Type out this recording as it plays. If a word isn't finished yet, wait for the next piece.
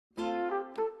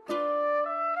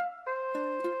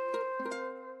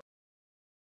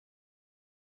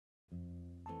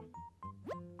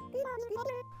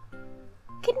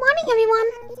Good morning, everyone!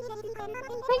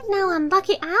 Right now on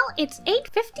Lucky Owl, it's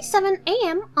 8:57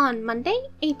 AM on Monday,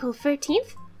 April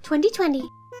 13th, 2020.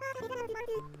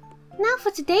 Now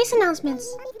for today's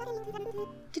announcements.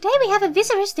 Today we have a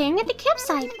visitor staying at the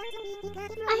campsite.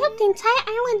 I hope the entire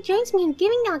island joins me in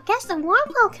giving our guests a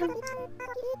warm welcome.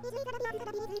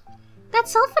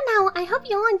 That's all for now. I hope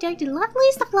you all enjoyed the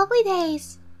loveliest of lovely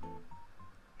days.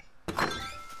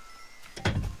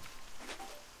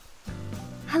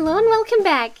 Hello and welcome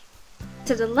back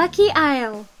to the Lucky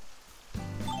Isle.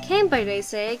 Camper they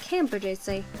say, camper they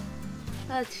say.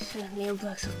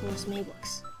 Mailbox, of course,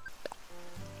 mailbox.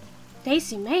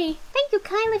 Daisy May, thank you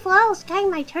kindly for always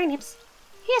guiding my turnips.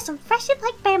 Here's some fresh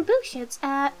like bamboo shoots,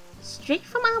 straight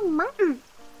from our mountain.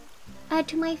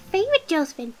 To my favorite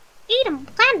Josephine. Eat them,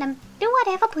 plant them, do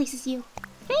whatever pleases you.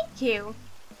 Thank you.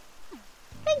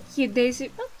 Thank you, Daisy.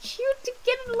 Oh, cute to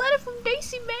get a letter from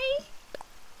Daisy May.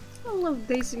 I love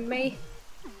Daisy May.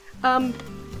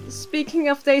 Speaking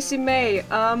of Daisy May,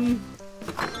 I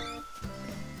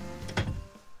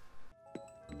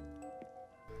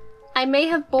may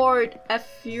have bought a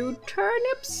few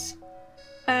turnips.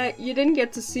 You didn't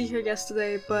get to see her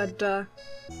yesterday, but I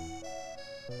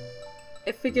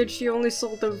figured she only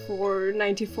sold them for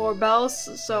 94 bells,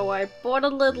 so I bought a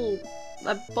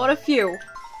few.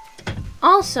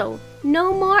 Also,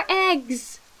 no more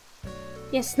eggs!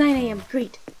 Yes, 9 AM,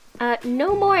 great.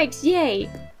 No more eggs, yay!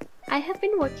 I have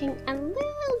been working a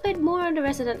little bit more on the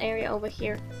resident area over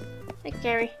here. Hi,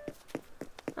 Carrie.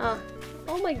 Oh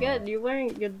my god, you're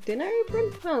wearing your dinner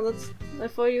apron? Oh, I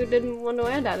thought you didn't want to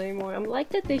wear that anymore. I'm like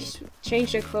that they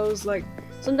change their clothes, like,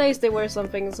 some days they wear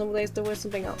something and some days they wear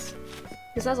something else.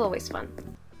 Because that's always fun.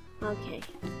 Okay,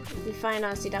 if we find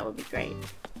Audie, that would be great.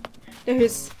 Oh,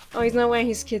 he's not wearing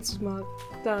his kid's mug.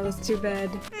 Oh, that's too bad.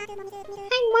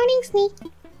 Hi, morning, Sneak.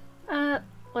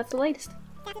 What's the latest?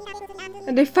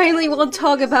 And they finally won't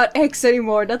talk about eggs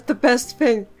anymore. That's the best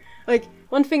thing. Like,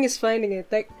 one thing is finding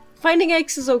it. Like, finding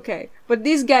eggs is okay. But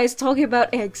these guys talking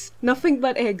about eggs. Nothing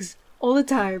but eggs. All the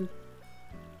time.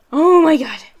 Oh my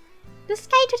god. The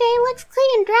sky today looks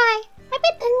clear and dry. I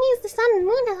bet that means the sun and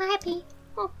moon are happy.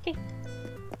 Okay.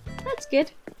 That's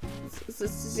good.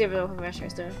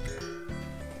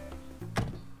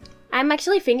 I'm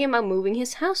actually thinking about moving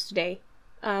his house today.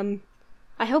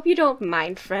 I hope you don't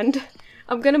mind, friend.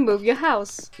 I'm gonna move your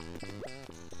house.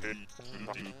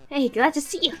 Hey, glad to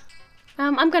see you.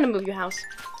 I'm gonna move your house.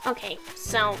 Okay,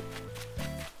 so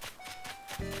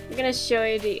I'm gonna show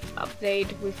you the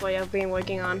update with what I've been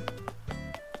working on.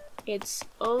 It's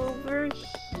over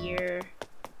here.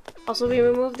 Also, we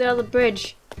removed the other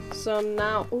bridge. So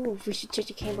now, ooh, we should change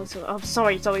the cable. So, oh,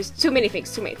 sorry, it's always too many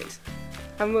things.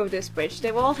 I moved this bridge.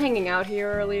 They were all hanging out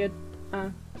here earlier.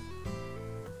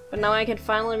 But now I can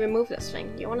finally remove this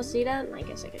thing. You want to see that? I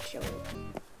guess I could show you.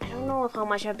 I don't know how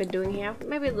much I've been doing here.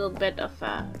 Maybe a little bit of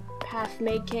path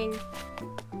making.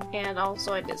 And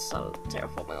also I did some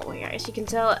terraforming over here. As you can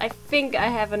tell, I think I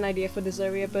have an idea for this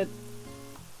area, but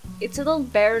it's a little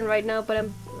barren right now, but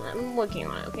I'm working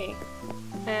on it, okay?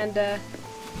 And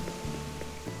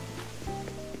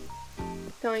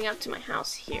going up to my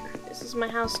house here. This is my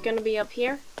house gonna be up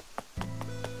here.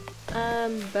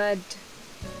 But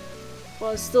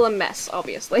well, it's still a mess,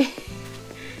 obviously.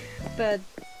 But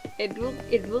it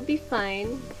will be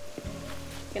fine.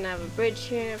 Gonna have a bridge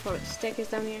here, probably the staircase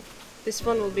down here. This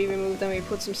one will be removed and we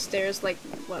put some stairs like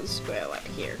one square right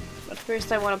here. But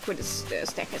first I want to put the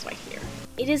staircase right here.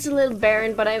 It is a little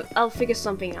barren, but I'll figure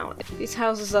something out. These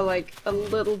houses are like a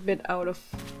little bit out of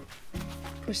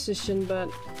position, but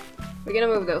we're gonna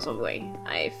move those away.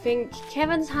 I think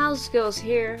Kevin's house goes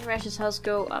here, Rash's house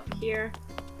go up here.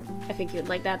 I think you'd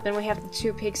like that. Then we have the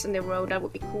 2 pigs in the road, that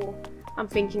would be cool. I'm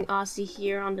thinking Audie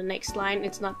here on the next line,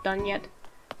 it's not done yet.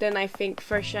 Then I think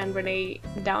Fuchsia and Renee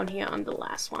down here on the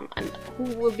last one. And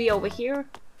who will be over here?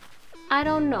 I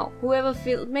don't know. Whoever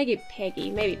feels, maybe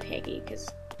Peggy,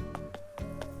 because,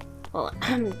 well,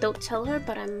 don't tell her,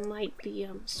 but I might be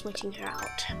switching her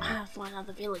out for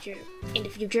another villager in the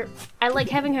future. I like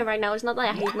having her right now. It's not like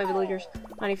I hate my villagers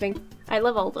or anything. I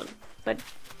love all of them, but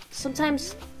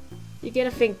sometimes you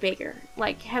gotta think bigger.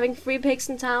 Like having 3 pigs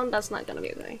in town, that's not gonna be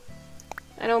a thing.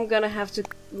 I know I'm gonna have to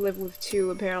live with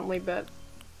 2 apparently, but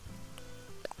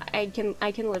I can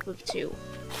live with 2.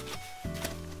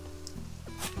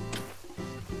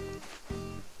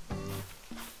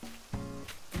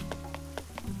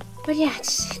 But yeah,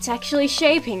 it's actually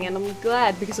shaping, and I'm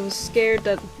glad because I was scared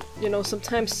that, you know,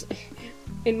 sometimes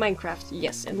in Minecraft,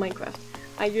 yes, in Minecraft,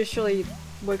 I usually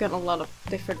work on a lot of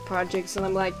different projects and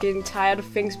I'm like getting tired of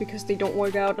things because they don't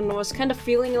work out, and I was kind of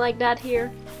feeling like that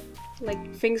here.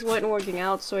 Like, things weren't working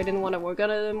out, so I didn't want to work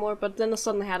on it anymore, but then I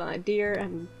suddenly had an idea,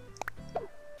 and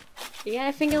yeah,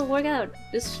 I think it'll work out.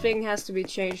 This thing has to be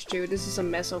changed too. This is a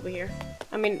mess over here.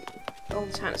 I mean, all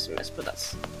the time it's a mess, but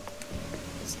that's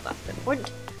not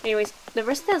important. Anyways, the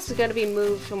rest of that's gonna be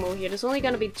moved from over here. There's only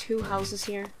gonna be 2 houses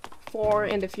here. 4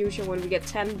 in the future when we get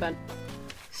 10, but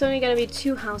there's only gonna be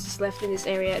 2 houses left in this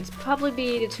area. It's probably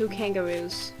be the 2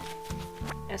 kangaroos,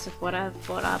 as of what I've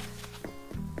thought up.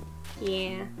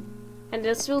 Yeah. And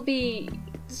this will be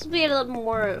a little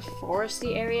more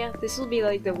foresty area. This will be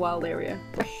like the wild area.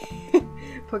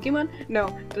 Pokemon?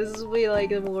 No, this will be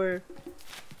like a more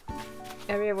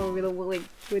area where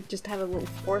we'd just have a little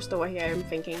forest over here, I'm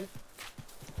thinking.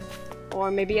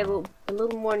 Or maybe a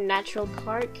little more natural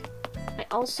park. I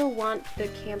also want the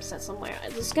campsite somewhere.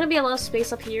 There's gonna be a lot of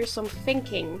space up here, so I'm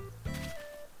thinking.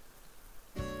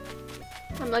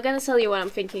 I'm not gonna tell you what I'm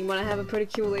thinking, but I have a pretty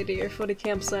cool idea for the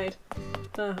campsite.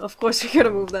 Of course we're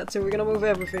gonna move that too, we're gonna move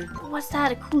everything. What's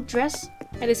that, a cool dress?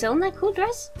 Are they selling that cool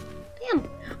dress? Damn!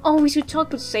 Oh, we should talk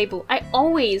to Sable. I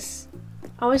always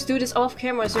do this off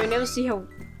camera, so you never see how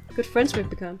good friends we've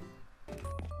become.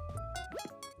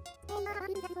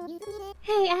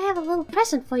 Hey, I have a little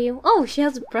present for you. Oh, she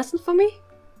has a present for me?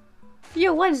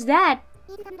 Yo, what is that?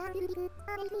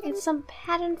 It's some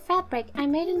patterned fabric. I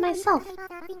made it myself.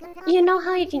 You know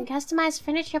how you can customize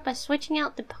furniture by switching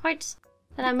out the parts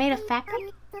that are made of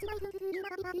fabric?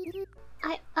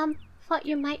 I thought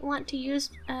you might want to use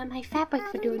my fabric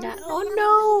for doing that. Oh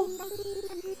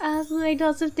no! Like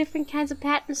lots of different kinds of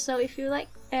patterns, so if you like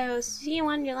see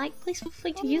one you like, please feel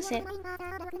free to use it.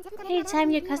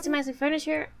 Anytime you're customizing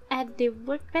furniture at the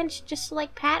workbench, just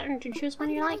select pattern to choose one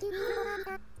you like.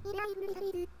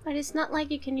 But it's not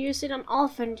like you can use it on all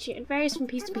furniture, it varies from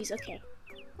piece to piece. Okay.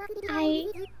 I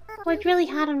worked really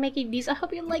hard on making these, I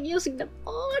hope you like using them.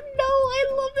 Oh no, I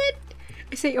love it!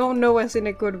 I say oh no as in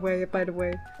a good way, by the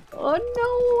way. Oh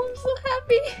no, I'm so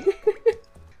happy!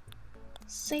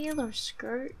 Sailor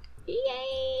skirt.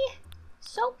 Yay!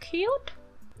 So cute!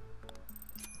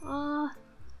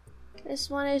 This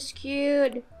one is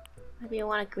cute. Maybe I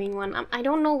want a green one. I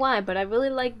don't know why, but I really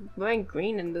like wearing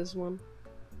green in this one.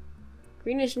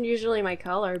 Green isn't usually my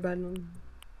color, but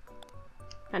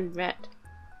and red.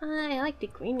 I like the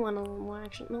green one a little more,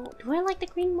 actually. No, do I like the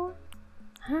green more?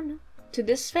 I don't know. To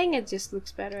this thing, it just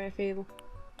looks better, I feel.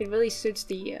 It really suits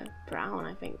the brown,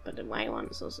 I think, but the white one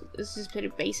is also, this is pretty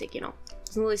basic, you know. It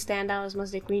doesn't really stand out as much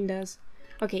as the green does.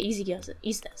 Okay, easy does it.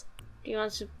 Easy does it. Do you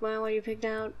want to buy what you picked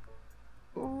out?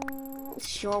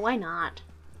 Sure, why not?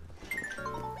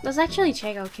 Let's actually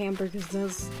check out camper,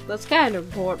 because that's kind of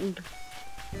important.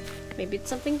 Maybe it's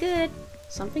something good.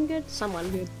 Something good? Someone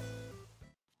good.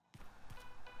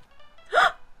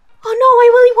 Oh no, I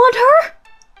really want her!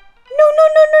 No, no,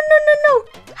 no, no, no, no, no!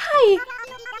 Hi!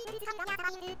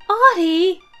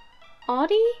 Audie?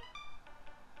 Audie?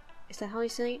 Is that how you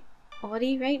say it?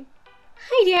 Audie, right?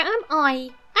 Hi there, I'm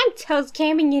Audie. I'm toast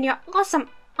camping on your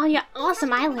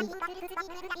awesome island.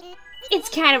 It's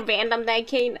kind of random that I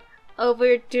came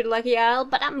over to the Lucky Isle,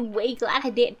 but I'm way glad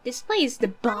I did. This place is the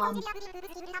bomb.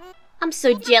 I'm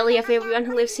so jelly of everyone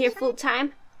who lives here full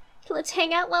time. Let's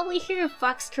hang out while we hear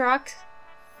Foxtrot.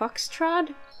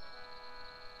 Foxtrot?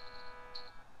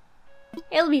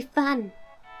 It'll be fun.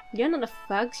 You're not a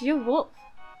fox, you're a wolf.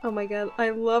 Oh my god, I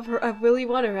love her. I really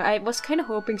want her. I was kind of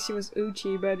hoping she was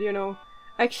Uchi, but you know.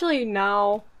 Actually,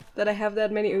 now that I have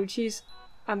that many Uchis,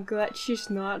 I'm glad she's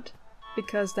not.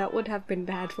 Because that would have been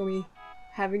bad for me.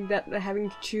 Having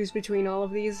to choose between all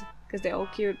of these. Because they're all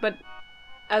cute, but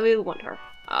I really want her.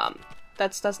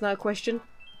 That's not a question.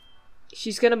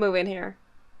 She's gonna move in here.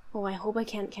 Oh, I hope I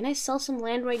can. Can I sell some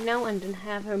land right now and then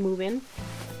have her move in?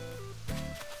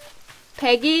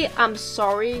 Peggy, I'm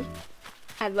sorry.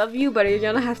 I love you, but you're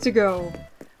gonna have to go.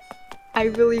 I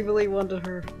really, really wanted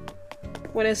her.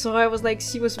 When I saw her, I was like,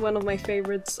 she was one of my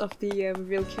favorites of the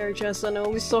real characters, and I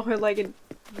only saw her like in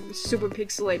super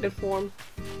pixelated form.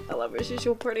 I love her, she's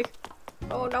so pretty.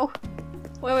 Oh no.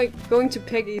 Why am I going to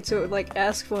Peggy to like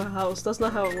ask for a house? That's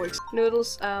not how it works.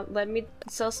 Noodles, let me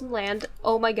sell some land.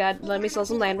 Oh my god, let me sell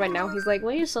some land right now. He's like,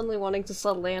 why are you suddenly wanting to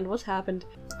sell land? What happened?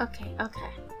 Okay, okay.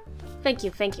 Thank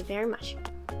you very much.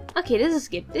 Okay, this is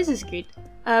good, this is good.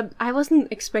 I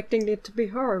wasn't expecting it to be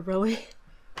her, really.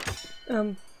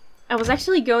 I was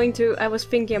actually I was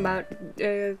thinking about,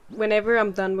 whenever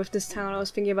I'm done with this town, I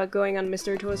was thinking about going on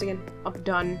mystery tours again. I'm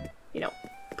done, you know,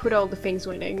 put all the things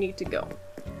where they need to go.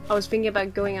 I was thinking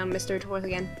about going on mystery tours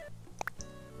again.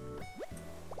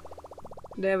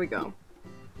 There we go.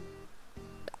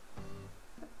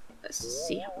 Let's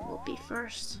see how it will be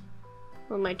first.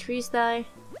 Will my trees die?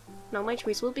 No, my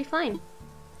trees will be fine.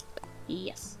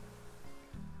 Yes.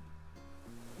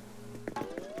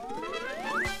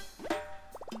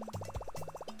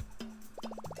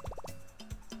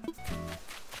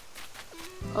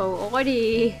 Oh,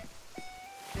 Audie!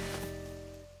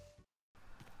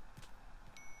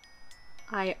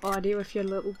 Hi, Audie, with your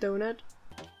little donut.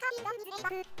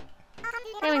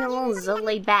 Having a little so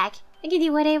laid back. I can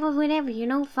do whatever, you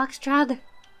know, Foxtrot.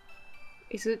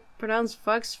 Is it pronounced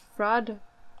Fox Fraud?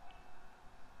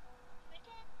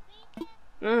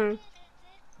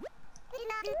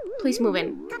 Please move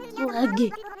in.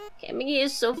 Ugh. Camping here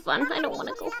is so fun. I don't want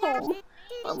to go home.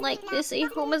 But like this, a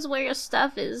home is where your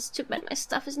stuff is. Too bad my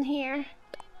stuff isn't here.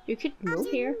 You could move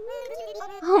here.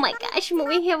 Oh my gosh,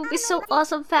 moving here would be so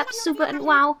awesome, fab, super, and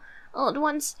wow. All at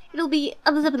once, it'll be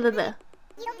blah, blah, blah.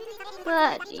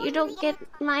 But you don't get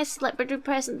my celebrity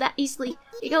present that easily.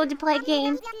 You're going to play a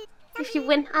game. If you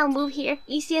win, I'll move here.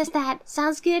 Easy as that.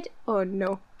 Sounds good? Oh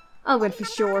no. I'll win for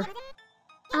sure.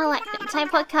 I like the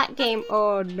type-pot card game.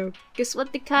 Oh no. Guess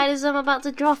what the card is I'm about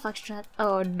to draw, Foxtrot?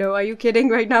 Oh no, are you kidding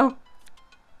right now?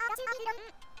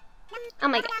 Oh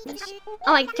my gosh.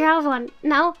 Oh, I draw one.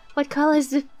 Now, what color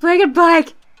is it? Bring it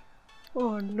back!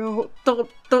 Oh no.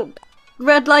 Don't.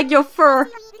 Red like your fur.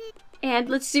 And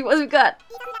let's see what we got.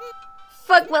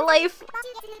 Fuck my life.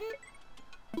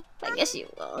 I guess you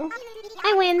will.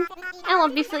 I win. I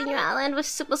won't be filling your island with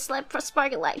super slap for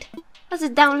sparkle light. That's a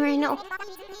downer, I know.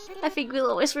 I think we'll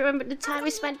always remember the time we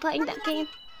spent playing that game.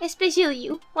 Especially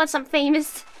you, once I'm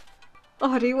famous.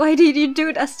 Audie, why did you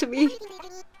do this to me?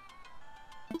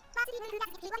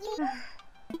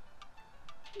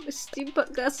 The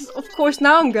steampunk glasses. Of course,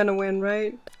 now I'm gonna win,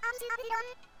 right?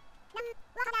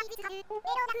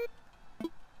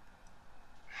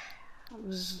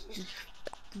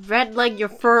 Red like your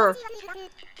fur.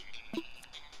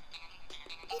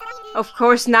 Of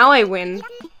course, now I win.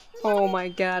 Oh my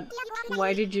god.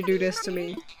 Why did you do this to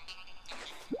me?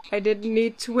 I didn't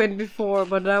need to win before,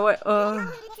 but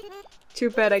now too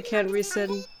bad I can't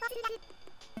resend.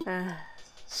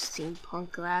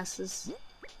 Steampunk glasses.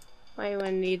 Why do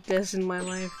I need this in my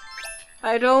life?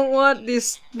 I don't want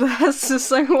these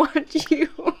glasses, I want you.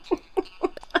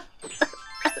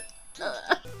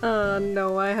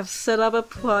 No, I have set up a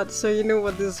plot, so you know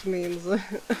what this means. I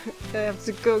have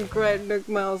to go grab Nook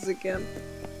Mouse again.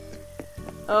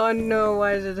 Oh no,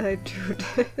 why did I do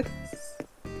this?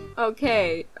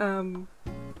 Okay,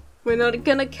 we're not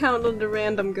gonna count on the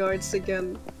random guards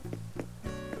again.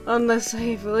 Unless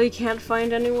I really can't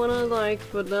find anyone I like,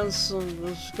 but that's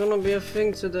gonna be a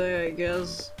thing today, I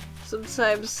guess.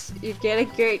 Sometimes you get a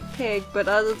great pig, but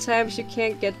other times you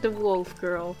can't get the wolf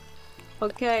girl.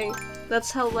 Okay,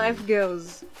 that's how life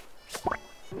goes.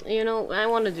 You know, I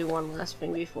want to do one last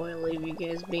thing before I leave you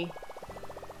guys be.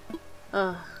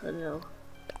 No.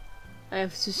 I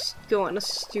have to go on a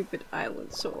stupid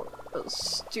island, so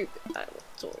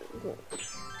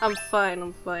I'm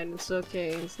fine, it's okay.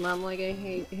 It's not like I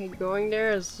hate going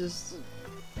there, it's just...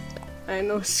 I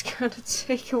know it's gonna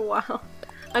take a while.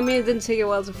 I mean, it didn't take a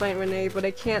while to find Renee, but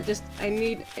I can't just...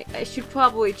 I should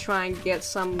probably try and get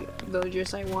some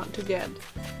villagers I want to get.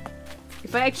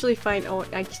 If I actually find... Oh,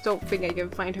 I don't think I can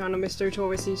find her on a Mr.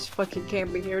 Torres, he's fucking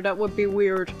camping here. That would be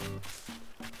weird.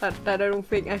 That I don't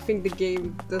think... I think the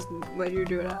game doesn't let you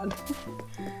do that.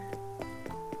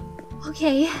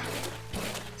 Okay.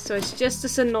 So it's just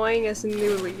as annoying as a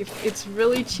new leaf. It's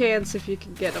really chance if you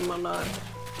can get them or not.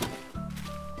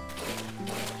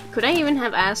 Could I even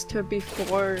have asked her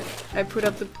before I put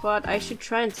up the plot? I should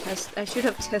try and test. I should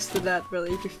have tested that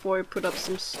really before I put up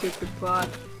some stupid plot.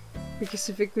 Because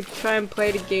if I could try and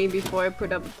play the game before I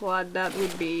put up a plot, that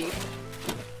would be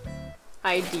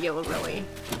ideal, really.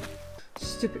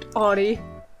 Stupid Audie.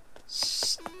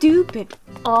 Stupid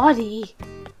Audie.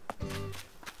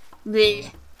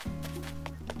 Blech.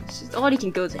 Audie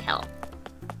can go to hell.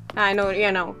 I know,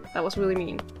 yeah, no, that was really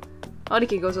mean. Audie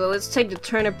can go to hell. Let's take the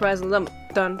turnip prize and I'm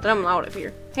done. Then I'm out of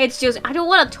here. Hey, it's just I don't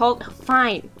want to talk.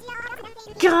 Fine.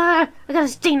 Gah! I got a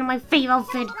stain on my fave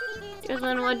outfit. Just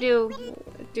don't know what to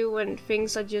do when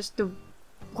things are just the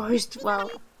worst. Well,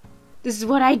 this is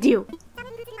what I do.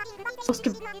 Most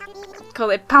can call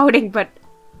it pouting, but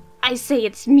I say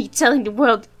it's me telling the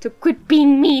world to quit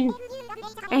being mean.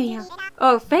 Anyhow.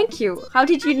 Oh, thank you. How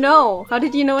did you know? How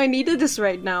did you know I needed this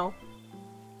right now?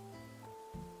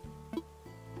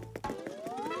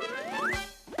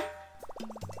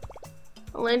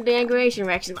 Land the aggravation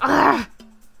reaction. Ugh!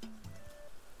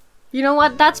 You know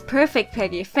what? That's perfect,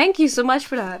 Peggy. Thank you so much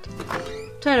for that.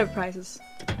 Turnip prices.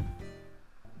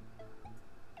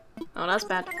 Oh, that's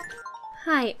bad.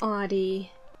 Hi,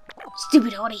 Audie.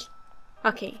 Stupid Audie.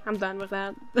 Okay, I'm done with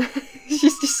that.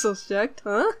 She's just so shocked,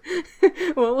 huh?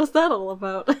 What was that all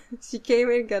about? She came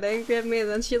in, got angry at me, and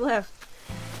then she left.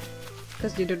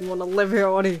 Because you didn't want to live here,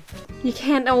 Audie. You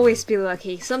can't always be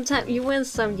lucky. Sometimes you win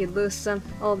some, you lose some,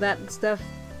 all that stuff.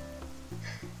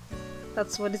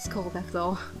 That's what it's called after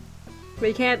all.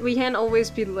 We can't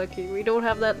always be lucky. We don't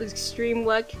have that extreme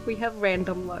luck, we have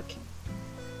random luck.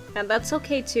 And that's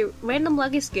okay too. Random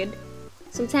luck is good.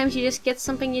 Sometimes you just get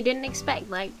something you didn't expect,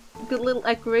 like good little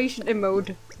accuracy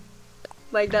emote.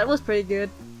 Like that was pretty good.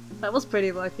 That was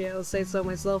pretty lucky, I'll say so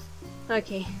myself.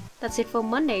 Okay, that's it for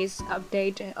Monday's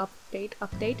update.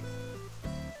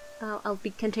 I'll be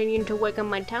continuing to work on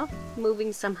my town,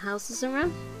 moving some houses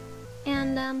around,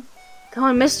 and go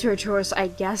on mystery tours, I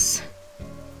guess.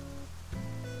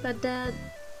 But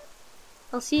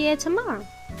I'll see you tomorrow.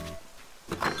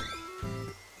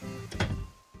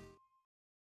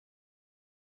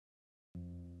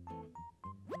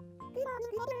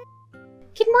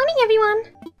 Good morning, everyone!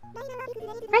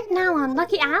 Right now on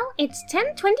Lucky Owl, it's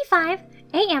 10:25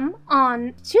 AM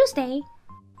on Tuesday,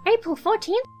 April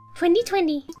 14th,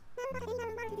 2020.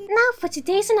 Now for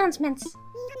today's announcements.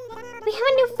 We have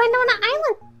a new friend on our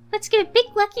island! Let's give a big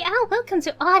Lucky Owl welcome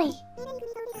to Audie.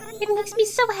 It makes me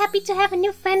so happy to have a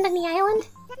new friend on the island.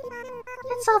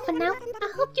 That's all for now.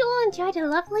 I hope you all enjoy the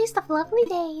loveliest of lovely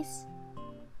days.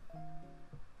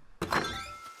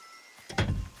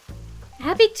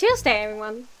 Happy Tuesday,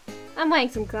 everyone! I'm wearing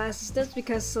some glasses, that's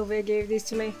because Sylvia gave these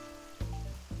to me.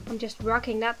 I'm just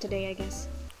rocking that today, I guess.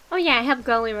 Oh yeah, I helped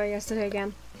Gulliver yesterday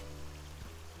again.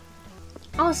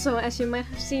 Also, as you might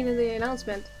have seen in the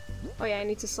announcement... Oh yeah, I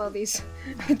need to sell these.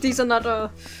 These are not,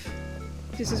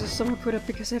 this is just some I put up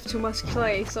because I have too much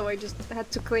clay, so I just had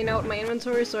to clean out my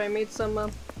inventory, so I made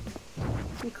some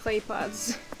clay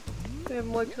pots. Do I have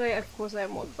more clay? Of course I have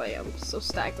more clay, I'm so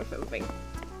stacked with everything.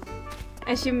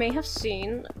 As you may have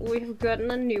seen, we have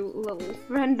gotten a new little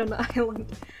friend on the island.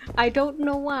 I don't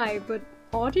know why, but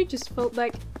Audie just felt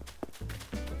like...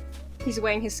 He's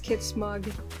wearing his kid's mug.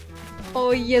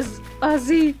 Oh yes,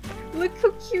 Ozzy! Look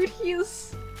how cute he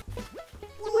is!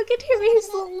 Look at him in his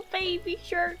little baby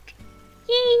shirt!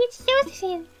 Yay, it's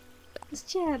Susan! It's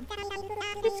Chad.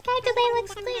 The sky today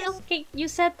looks blue. Okay, you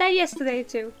said that yesterday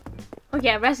too. Oh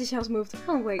yeah, Razzie's house moved.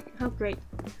 Oh wait, how great.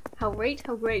 How great,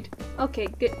 how great. Okay,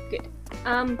 good, good.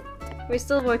 We're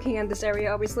still working on this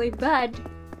area obviously, but...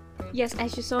 Yes,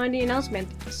 as you saw in the announcement,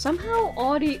 somehow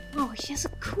Audie... Oh, she has a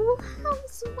cool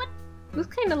house! What?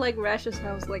 Looks kinda like Rash's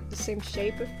house, like the same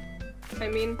shape. I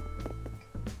mean...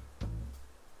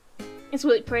 It's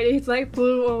really pretty, it's like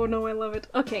blue, oh no, I love it.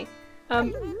 Okay,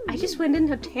 I just went in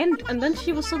her tent and then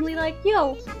she was suddenly like,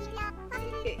 yo,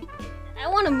 I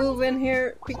wanna move in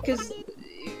here because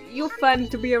you're fun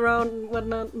to be around and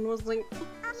whatnot, and I was like,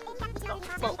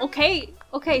 well, okay,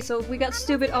 so we got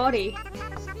stupid Audie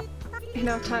in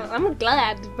our town. I'm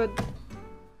glad, but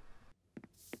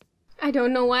I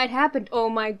don't know why it happened. Oh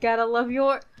my god, I love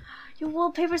your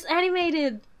wallpaper's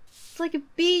animated. It's like a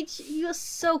beach. You're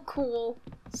so cool.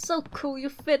 So cool. You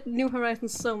fit New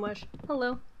Horizons so much.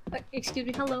 Hello. Excuse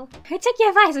me, hello. I took your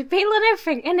advice. I painted on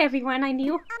everything and everyone I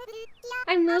knew.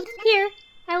 I moved here.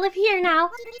 I live here now.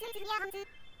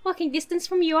 Walking distance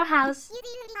from your house.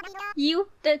 You,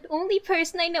 the only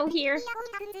person I know here.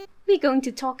 We're going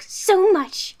to talk so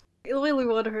much. I really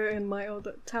wanted her in my old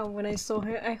town when I saw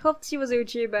her. I hoped she was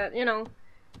Uchi, but you know,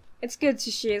 it's good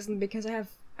she isn't because I have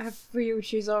 3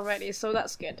 Uchis already, so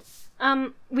that's good.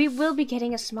 We will be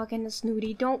getting a smug and a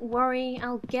snooty. Don't worry,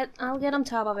 I'll get on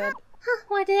top of it. Huh,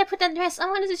 why did I put that dress? I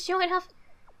wanted to show it off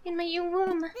in my new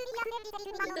room.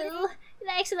 Ugh,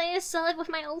 I accidentally saw it with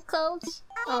my old clothes.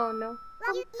 Oh no.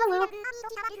 Hello.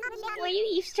 Were you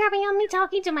eavesdropping on me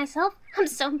talking to myself? I'm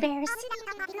so embarrassed.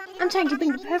 I'm trying to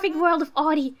bring the perfect world of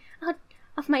Audie out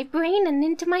of my brain and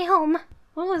into my home.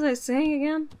 What was I saying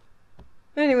again?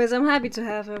 Anyways, I'm happy to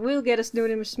have her. We'll get a snoot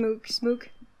and a smook.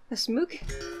 A smook?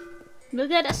 We'll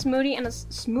get a smoothie and a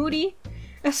smoothie.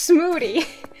 A smoothie!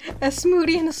 A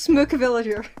smoothie and a smook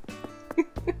villager.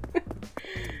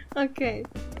 Okay.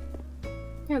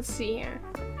 Let's see here.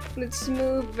 Let's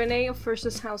move Vinay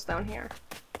versus house down here.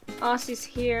 Ossie's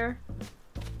here.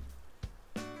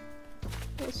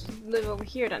 Let's live over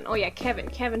here then. Oh yeah, Kevin.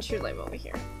 Kevin should live over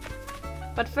here.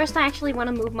 But first I actually want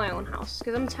to move my own house,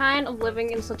 because I'm tired of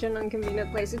living in such an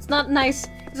inconvenient place. It's not nice.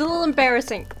 It's a little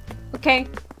embarrassing. Okay?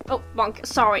 Oh, bonk.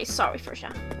 Sorry,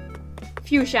 Fuchsia.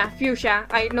 Fuchsia.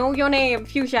 I know your name,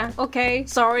 Fuchsia. Okay,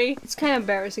 sorry. It's kind of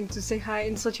embarrassing to say hi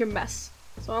in such a mess.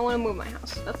 So I want to move my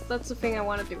house. That's the thing I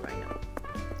want to do right now.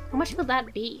 How much will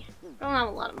that be? I don't have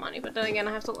a lot of money, but then again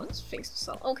I have a lot of things to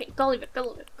sell. Okay, go leave it.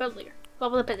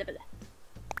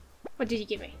 What did you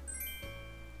give me?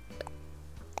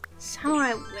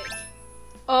 Samurai wig.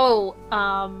 Oh,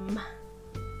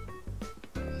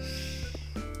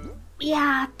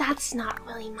 yeah, that's not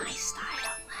really my style.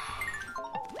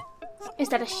 Is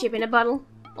that a ship in a bottle?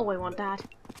 Oh, I want that.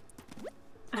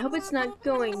 I hope it's not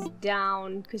going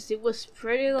down, because it was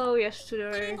pretty low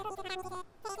yesterday.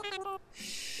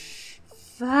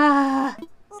 Ah,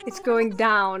 it's going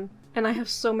down, and I have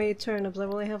so many turnips, I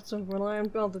really have to rely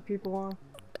on other people on.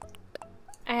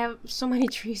 I have so many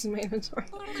trees in my inventory.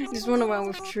 I just run around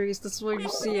with trees, that's what you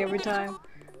see every time.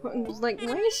 Like,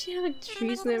 why is she having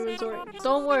trees in the inventory?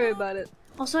 Don't worry about it.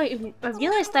 Also, I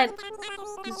realized that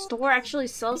the store actually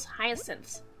sells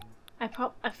hyacinths. I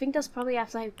think that's probably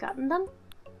after I've gotten them.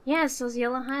 Yeah, it sells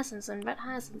yellow hyacinths and red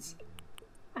hyacinths.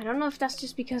 I don't know if that's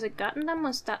just because I've gotten them or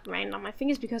is that random. I think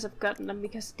it's because I've gotten them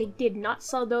because they did not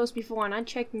sell those before and I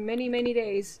checked many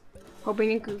days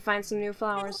hoping you could find some new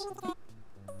flowers.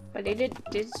 But they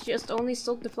just only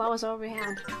sold the flowers all we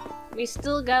had. We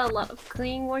still got a lot of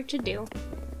cleaning work to do.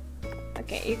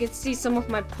 Okay, you can see some of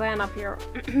my plan up here.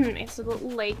 It's a little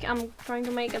lake. I'm trying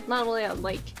to make it not really a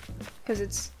lake because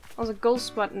it's on a gold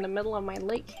spot in the middle of my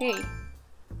lake. Hey.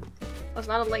 That's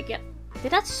not a lake yet.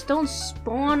 Did that stone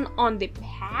spawn on the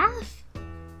path?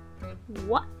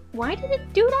 What? Why did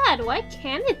it do that? Why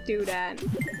can't it do that?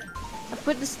 I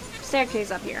put this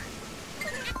staircase up here.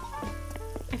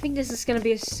 I think this is gonna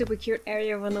be a super cute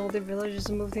area when all the villagers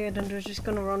move here, then they're just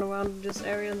gonna run around this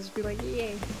area and just be like,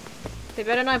 yay. They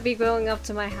better not be going up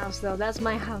to my house though, that's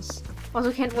my house.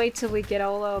 Also can't wait till we get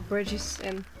all our bridges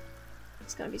in.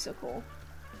 It's gonna be so cool.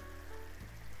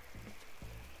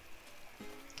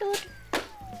 Good.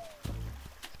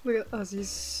 Look at us, he's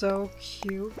so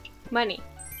cute. Money.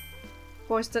 Of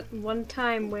course, that one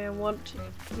time where I want,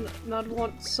 not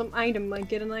want some item, I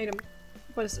get an item.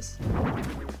 What is this?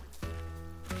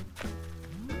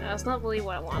 That's not really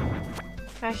what I want.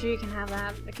 Actually, you can have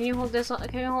that. Can you hold this?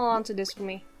 Can you hold on to this for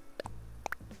me?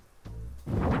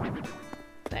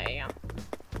 There you go.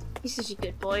 He's such a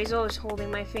good boy. He's always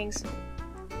holding my things.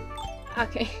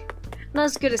 Okay, not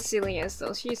as good as Celia is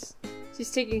though. She's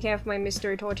taking care of my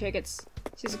mystery tour tickets.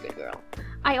 She's a good girl.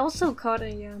 I also caught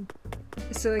a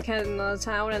silicant in another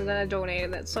town and then I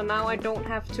donated it. So now I don't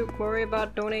have to worry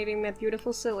about donating my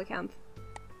beautiful silicant.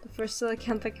 The first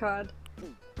silicant I caught.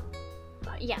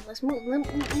 Yeah, let's move.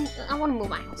 I want to move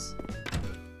my house.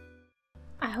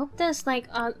 I hope there's like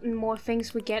more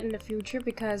things we get in the future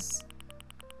because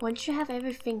once you have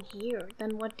everything here,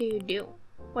 then what do you do?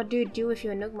 What do you do if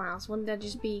you're Nook Miles? Wouldn't that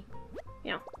just be,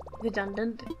 you know,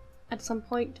 redundant at some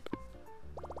point?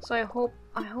 So I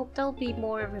hope there'll be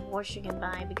more rewards you can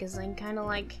buy because I'm kind of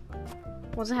like,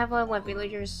 once I have all my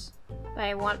villagers that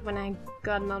I want when I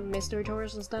got on mystery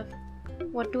tours and stuff,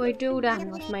 what do I do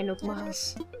then with my Nook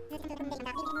Miles?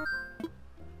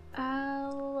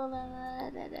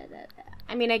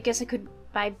 I mean, I guess I could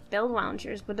buy bell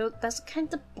launchers, but that's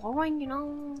kind of boring, you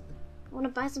know? I want to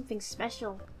buy something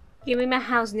special. Give me my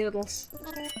house noodles.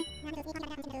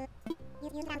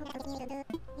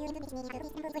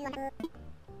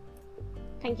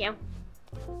 Thank you.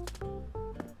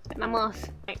 And I'm off.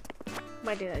 Wait,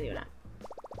 why did I do that?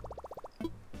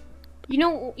 You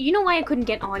know why I couldn't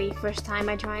get Audie first time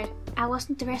I tried? I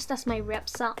wasn't dressed as my rep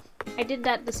self. I did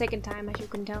that the second time, as you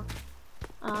can tell.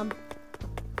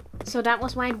 So that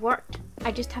was why it worked.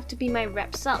 I just have to be my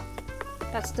rep self.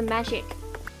 That's the magic.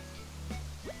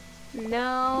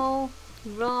 No,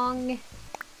 wrong.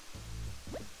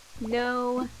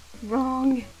 No,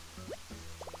 wrong.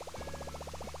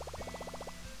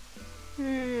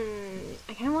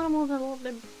 I kinda wanna move a little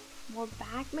bit more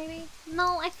back, maybe?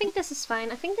 No, I think this is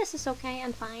fine. I think this is okay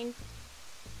and fine.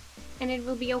 And it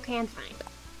will be okay and fine.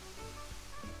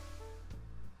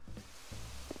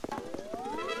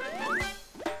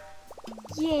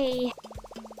 Yay!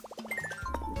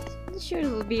 I'm sure it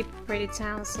will be a pretty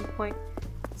town at some point.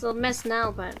 It's a mess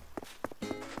now, but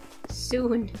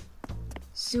soon.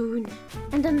 Soon.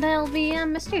 And then there'll be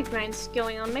mystery grinds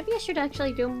going on. Maybe I should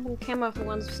actually do them on camera for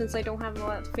once since I don't have a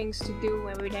lot of things to do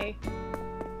every day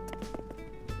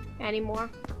anymore.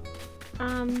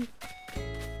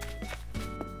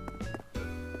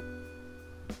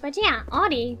 But yeah,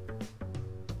 Audie.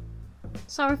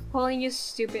 Sorry for calling you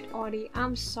stupid, Audie.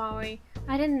 I'm sorry.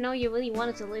 I didn't know you really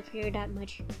wanted to live here that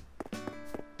much.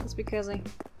 That's because I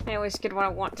always get what I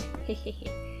want.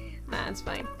 Nah, it's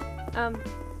fine.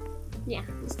 Yeah,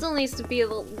 it still needs to be a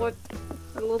lot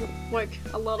of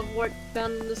work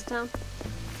done in this town.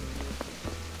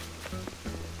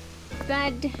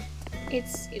 But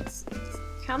it's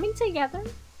coming together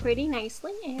pretty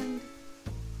nicely and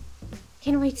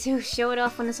can't wait to show it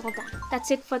off when it's all done.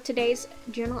 That's it for today's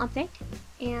journal update,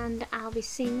 and I'll be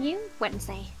seeing you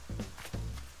Wednesday.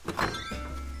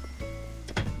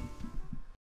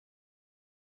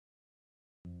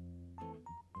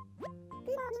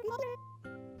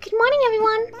 Good morning,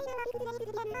 everyone!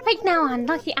 Right now on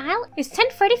Lucky Isle is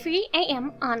 10:33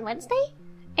 a.m. on Wednesday,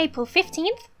 April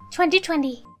 15th,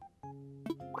 2020.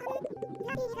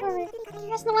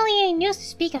 There's not really any news to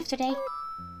speak of today.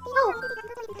 Oh,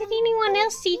 did anyone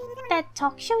else see that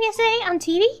talk show yesterday on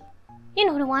TV? You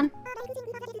know the one.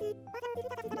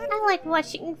 I like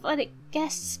watching for the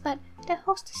guests, but the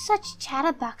host is such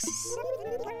chatterboxes.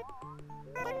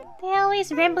 They're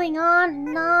always rambling on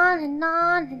and on and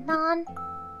on and on.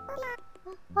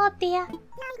 Oh dear.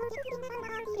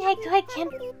 There I go again,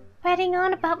 writing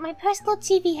on about my personal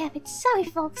TV habits. Sorry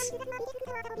folks.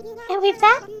 And with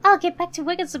that, I'll get back to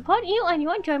work and support you on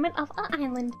your enjoyment of our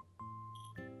island.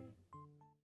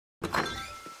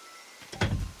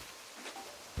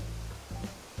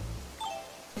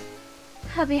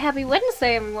 Happy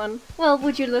Wednesday, everyone! Well,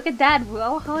 would you look at that?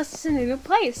 Well, how is this in a new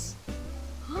place?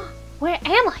 Where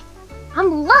am I?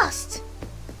 I'm lost!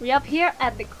 We're up here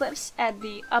at the cliffs at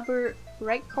the upper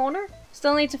right corner.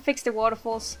 Still need to fix the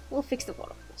waterfalls. We'll fix the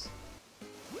waterfalls.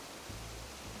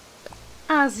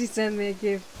 Audie sent me a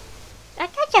gift. I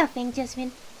got your thing,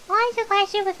 Jasmine. I wanted to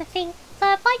surprise you with a thing, so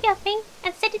I bought your thing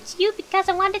and sent it to you because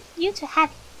I wanted you to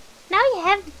have it. Now you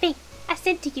have the thing I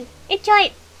sent to you. Enjoy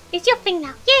it! It's your thing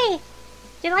now. Yay!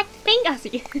 Do you like the thing?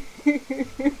 Audie.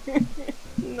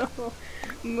 No.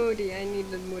 Moody. I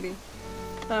needed Moody.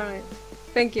 Alright.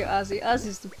 Thank you, Audie.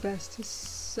 Audie's the best. He's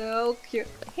so cute.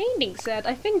 Painting set.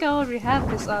 I think I already have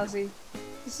this Audie.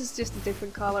 This is just a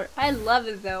different color. I love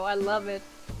it though. I love it.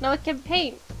 Now I can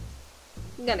paint.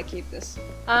 I'm gonna keep this.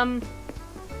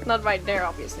 Not right there,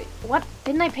 obviously. What?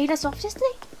 Didn't I pay this off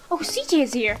yesterday? Oh, CJ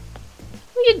is here.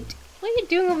 What are you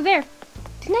doing over there?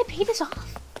 Didn't I pay this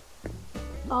off?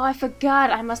 Oh, I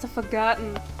forgot. I must have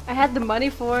forgotten. I had the money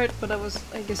for it, but I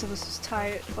guess I was just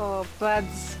tired. Oh,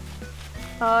 buds.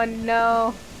 Oh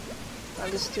no. I'll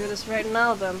just do this right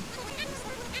now then.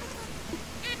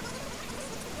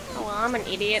 Oh, well, I'm an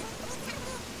idiot.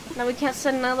 Now we can't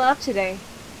set another up today.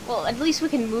 Well, at least we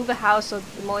can move a house or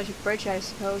demolish a bridge, I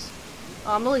suppose.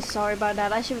 Oh, I'm really sorry about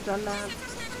that. I should have done that.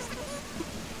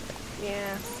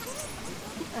 Yeah.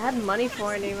 I had money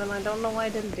for it even. I don't know why I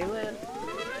didn't do it.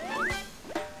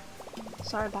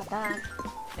 Sorry about that.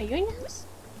 Are you in the house?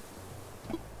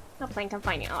 Not playing, come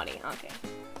find you, Audie. Okay.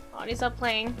 Audie's up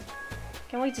playing.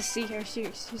 Can't wait to see her.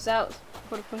 She's out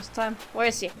for the first time. Where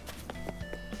is she?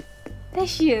 There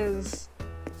she is.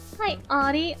 Hi,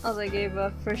 Audie. Also, I gave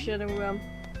Fuchsia a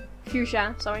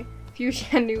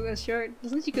new shirt.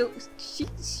 Doesn't she go?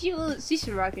 She's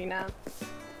rocking now.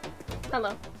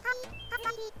 Hello.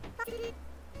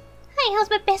 Hi, how's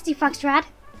my bestie, Foxtrot?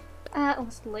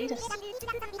 What's the latest?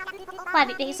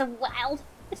 Cloudy days are wild.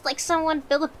 It's like someone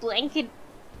built a blanket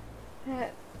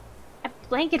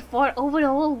fort over the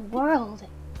whole world.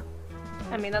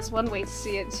 I mean, that's one way to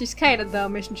see it. She's kind of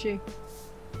dumb, isn't she?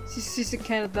 She's a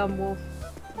kind of dumb wolf.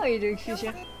 How are you doing,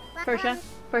 Fuchsia?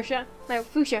 Fuchsia? No,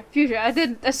 Fuchsia.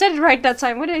 I said it right that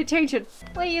time. Why did I change it?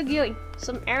 What are you doing?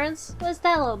 Some errands? What's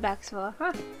that little box for,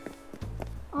 huh?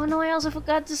 Oh no, I also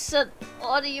forgot to send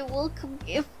Audie a welcome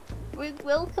gift.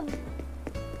 Welcome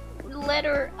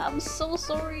letter. I'm so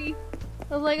sorry.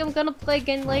 I was like, I'm gonna play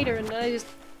again later, and then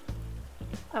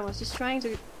I was just trying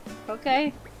to.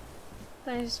 Okay.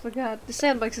 I just forgot. The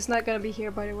sandbox is not gonna be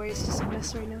here, by the way. It's just a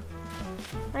mess right now.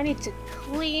 I need to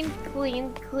clean.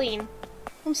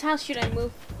 Whose house should I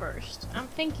move first? I'm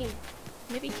thinking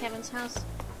maybe Kevin's house,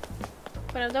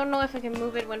 but I don't know if I can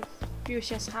move it when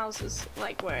Fuchsia's house is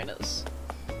like where it is.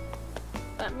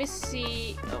 Let me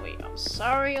see. Oh wait, I'm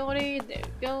sorry, Audie. There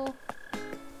we go.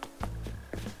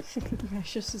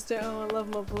 Precious sister. Oh, I love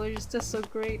my villagers. That's so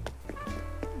great.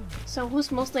 So who's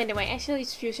mostly anyway? Actually,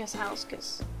 it's Fuchsia's house,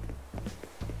 cause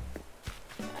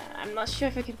I'm not sure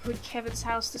if I can put Kevin's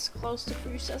house this close to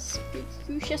Fuchsia's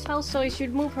house, so I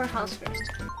should move her house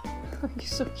first. You're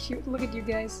so cute. Look at you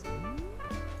guys. Do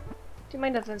you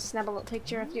mind if I snap a little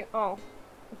picture of you? Oh,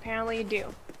 apparently you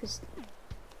do, because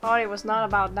Audie was not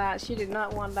about that. She did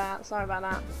not want that. Sorry about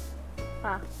that.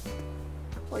 Ah.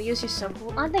 Well, yours are so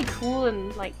cool. Aren't they cool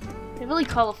and, like, they're really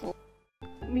colorful.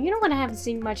 I mean, you know what, I haven't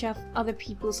seen much of other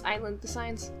people's island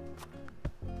designs.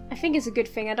 I think it's a good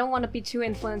thing. I don't want to be too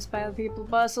influenced by other people,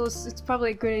 but also it's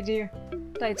probably a good idea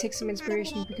that I take some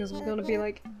inspiration, because I'm gonna be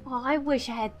like, oh, I wish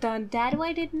I had done that.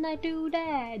 Why didn't I do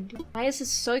that? Why is it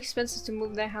so expensive to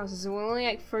move their houses? It's only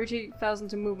like 30,000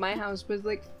 to move my house, but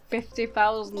like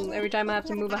 50,000 every time I have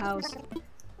to move a house.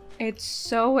 It's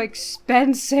so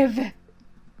expensive.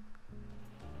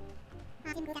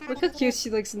 Look how cute she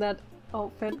looks in that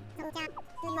outfit.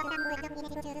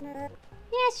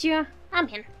 Yeah, sure. I'm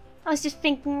in. I was just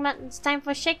thinking that it's time for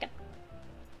a shake-up.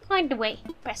 Point the way,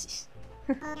 Precious.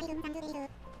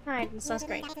 Alright, that sounds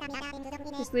great.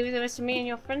 Just leave the rest to me and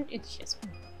your friend. It's just...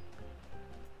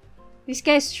 These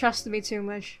guys trust me too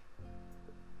much.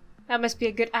 That must be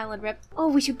a good island rep. Oh,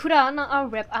 we should put on our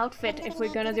rep outfit if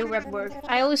we're gonna do rep work.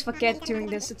 I always forget doing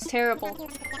this, it's terrible.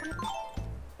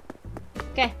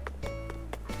 Okay.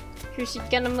 Here's your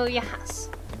gonna move your house.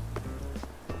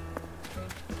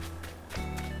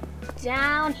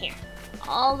 Down here.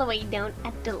 All the way down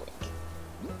at the lake.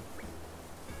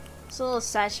 It's a little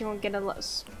sad she won't get a lot of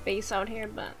space out here,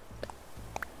 but...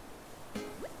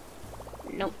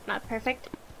 Nope, not perfect.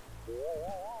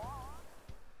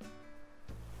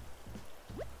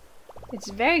 It's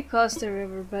very close to the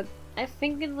river, but I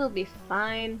think it will be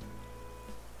fine.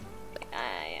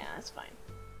 Yeah, it's fine.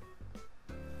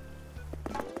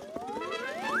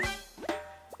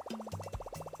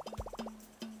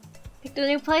 Pick the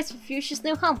new place for Fuchsia's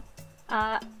new home.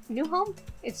 New home?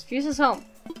 It's Fuchsia's home.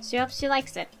 She hopes she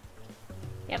likes it.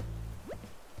 Yep.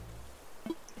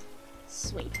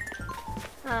 Sweet.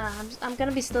 I'm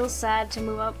gonna be still sad to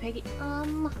move out, Peggy.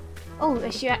 Oh,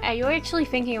 are you actually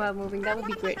thinking about moving? That would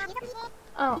be great.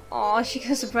 Oh, she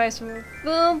got a surprise for me.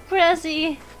 Boom,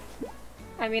 Pressy!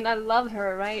 I mean, I love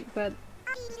her, right? But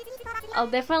I'll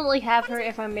definitely have her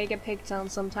if I make a pig town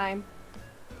sometime.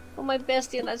 Oh, my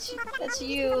bestie, that's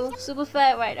you. Super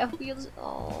fat, right?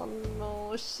 Oh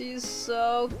no, she's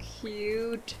so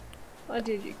cute. What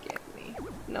did you give me?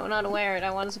 No, not wear it.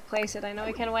 I wanted to place it. I know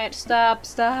I can't wear it. Stop,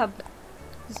 stop.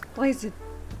 Just place it.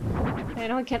 I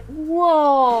know I can't.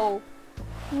 Whoa!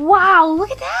 Wow,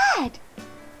 look at that!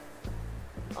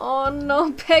 Oh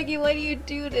no, Peggy, why do you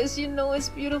do this? You know it's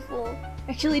beautiful.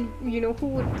 Actually, you know who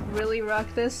would really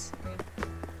rock this?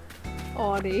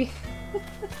 Audie.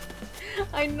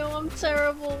 I know I'm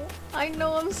terrible. I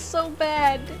know I'm so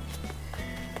bad.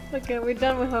 Okay, we're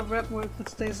done with our rep work for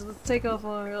today, so let's take off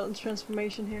our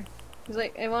transformation here. Cause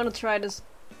I want to try this.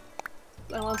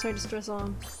 I want to try this dress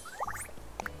on.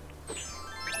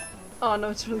 Oh no,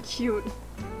 it's really cute.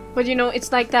 But you know,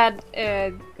 it's like that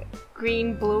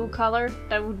green-blue color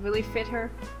that would really fit her.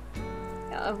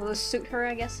 Will suit her,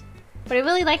 I guess. But I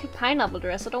really like her pineapple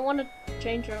dress. I don't want to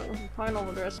change her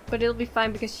pineapple dress. But it'll be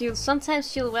fine because sometimes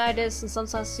she'll wear this and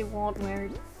sometimes she won't wear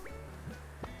it.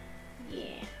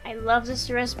 Yeah, I love this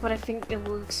dress, but I think it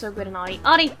will look so good in Audie.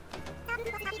 Audie!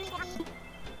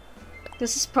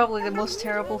 This is probably the most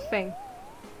terrible thing.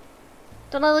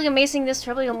 Don't I look amazing this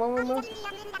tropical move?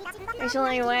 I should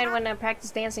only wear it when I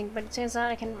practice dancing, but it turns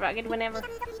out I can rock it whenever.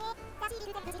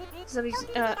 So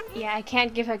yeah, I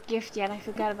can't give her a gift yet, I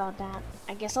forgot about that.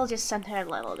 I guess I'll just send her a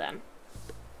letter then.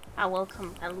 A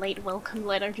late welcome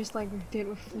letter, just like we did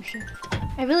with Fuchsia.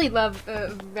 I really love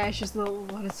Rash's little,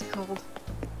 what is it called?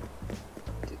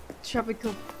 The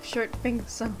tropical shirt thing,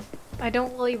 so I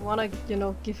don't really want to, you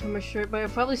know, give him a shirt, but I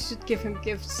probably should give him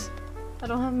gifts. I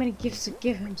don't have many gifts to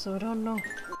give him, so I don't know.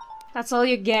 That's all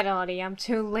you get, Audie. I'm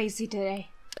too lazy today.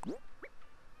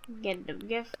 Get the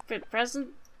gift for the present?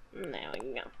 There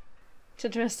we go. To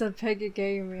dress that Peggy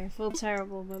gave me. I feel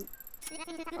terrible, but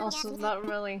also not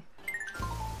really.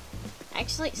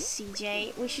 Actually,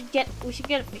 CJ, we should get a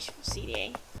fish for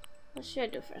CJ. What should I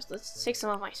do first? Let's take some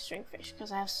of my string fish,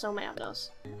 because I have so many of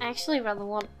those. I actually rather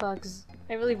want bugs.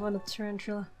 I really want a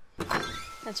tarantula.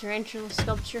 A tarantula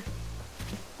sculpture.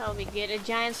 That would be good. A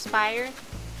giant spider.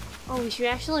 Oh, we should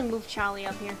actually move Charlie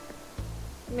up here.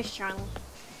 Miss Charlie.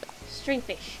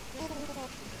 Stringfish.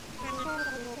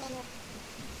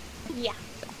 Yeah.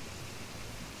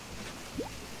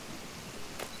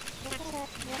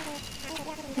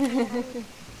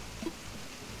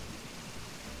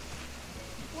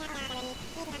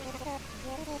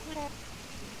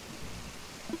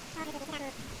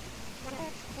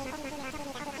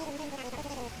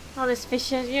 All this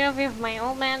fish, you know, if my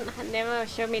old man had never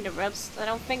showed me the ropes, I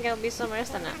don't think I'll be so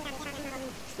immersed in it.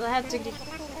 Still have to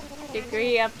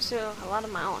degree up to a lot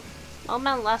of my own. Old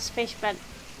man loves fish, but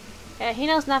he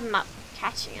knows nothing about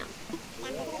catching them.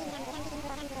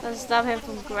 Doesn't stop him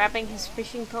from grabbing his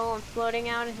fishing pole and floating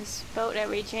out in his boat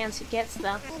every chance he gets,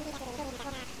 though.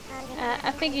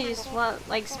 I think he just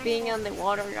likes being on the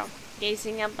water, you know,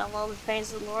 gazing up at all the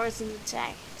fancy lures and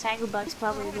the tackle bugs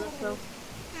probably look cool.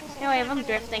 Anyway, I'm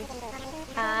drifting.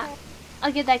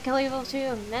 I'll get that level too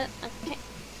in a minute. Okay.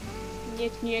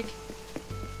 Nuke, nuke.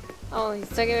 Oh, he's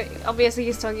talking. Obviously,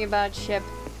 he's talking about ship.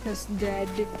 That's dead.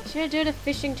 Should I do the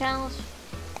fishing challenge?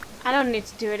 I don't need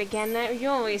to do it again. You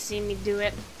always see me do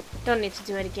it. Don't need to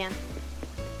do it again.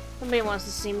 Nobody wants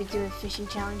to see me do a fishing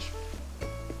challenge.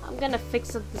 I'm gonna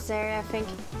fix up this area, I think.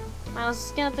 My house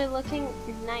is gonna be looking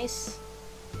nice.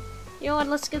 You know what?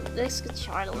 Let's get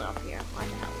Charlie up here. Why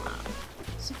the hell not?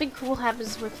 Something cool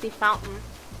happens with the fountain.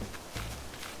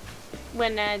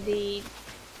 when the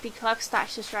clock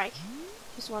starts to strike.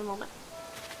 Just one moment.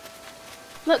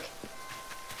 Look!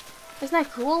 Isn't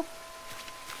that cool?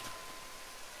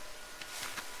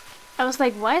 I was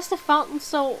like, why is the fountain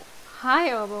so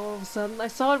high all of a sudden? I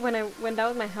saw it when I went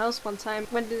out of my house one time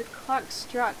when the clock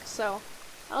struck, so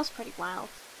that was pretty wild.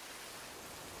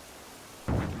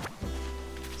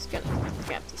 Just gonna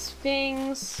grab these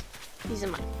things. These are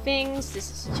my things. This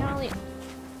is Charlie.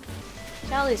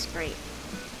 Charlie's great.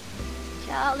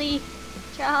 Charlie!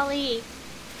 Charlie!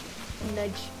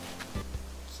 Nudge.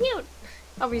 Cute!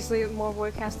 Obviously more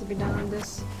work has to be done on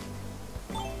this.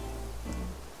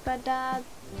 But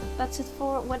that's it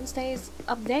for Wednesday's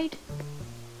update.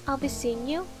 I'll be seeing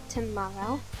you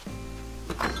tomorrow.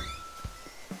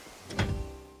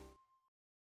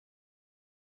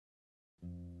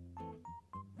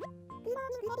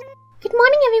 Good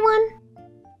morning, everyone!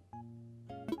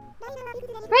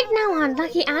 Right now on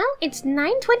Lucky Owl, it's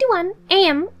 9:21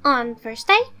 AM on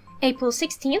Thursday, April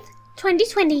 16th,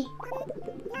 2020.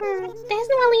 There's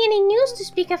not really any news to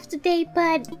speak of today,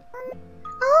 but...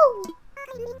 Oh!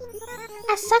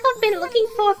 A sock I've been looking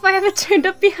for forever turned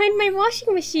up behind my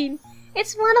washing machine.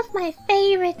 It's one of my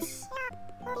favorites.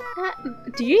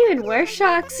 Do you even wear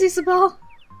socks, Isabel?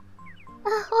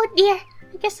 Oh dear,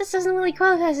 I guess this doesn't really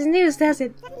qualify as news, does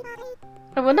it?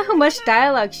 I wonder how much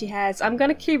dialogue she has. I'm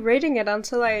gonna keep reading it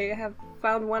until I have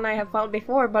found one I have found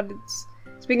before, but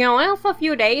it's been going on for a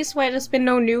few days where there's been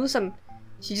no news and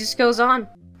she just goes on.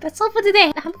 That's all for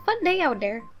today. Have a fun day out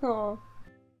there. Aww.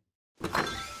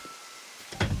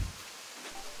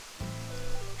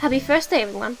 Happy Thursday,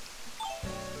 everyone.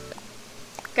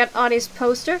 Got Audie's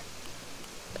poster.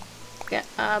 Got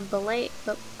ballad,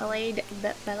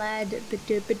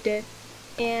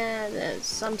 and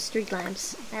some street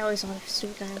lamps. I always order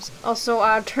street lamps. Also,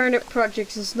 our turnip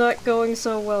project is not going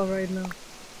so well right now.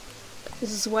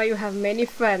 This is why you have many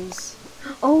friends.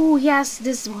 Oh yes,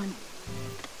 this one.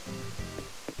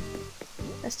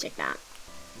 Let's check that.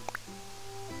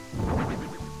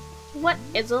 What?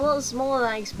 It's a little smaller than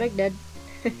I expected.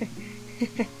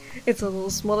 It's a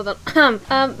little smaller than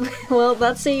well,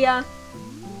 that's a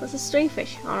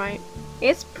stringfish. All right,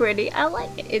 it's pretty. I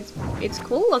like it. It's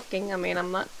cool looking. I mean,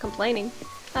 I'm not complaining.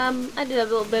 I did a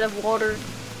little bit of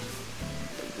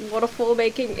waterfall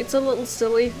making. It's a little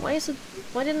silly. Why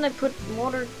didn't I put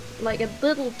water, like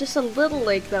just a little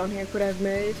lake down here could have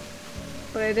made,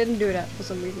 but I didn't do that for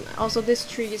some reason. Also, this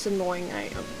tree is annoying. I'm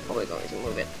probably going to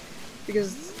move it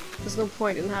because there's no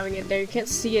point in having it there. You can't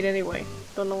see it anyway.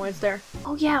 Don't know why it's there.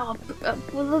 Oh yeah,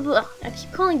 I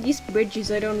keep calling these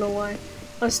bridges. I don't know why.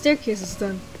 Oh, staircase is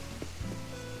done.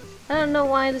 I don't know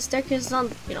why the staircase is not,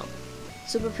 you know,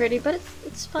 super pretty, but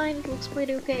it's fine. It looks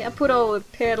pretty okay. I put all the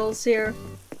pedals here,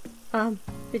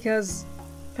 because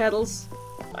pedals.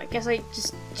 I guess I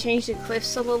just changed the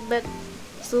cliffs a little bit.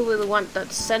 Still really want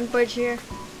that sand bridge here.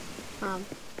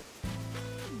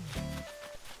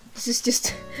 This is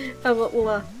just a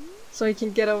little so I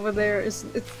can get over there. It's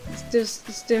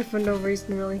there for no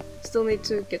reason really. Still need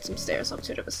to get some stairs up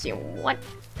to the museum. What?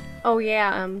 Oh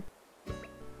yeah,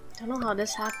 don't know how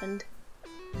this happened.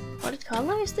 What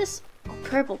color is this? Oh,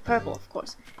 purple, of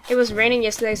course. It was raining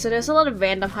yesterday, so there's a lot of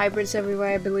random hybrids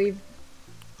everywhere, I believe.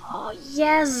 Oh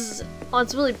yes! Oh,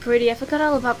 it's really pretty. I forgot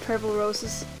all about purple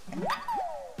roses.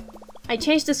 I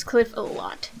changed this cliff a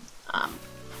lot.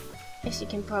 As you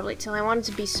can probably tell, I want it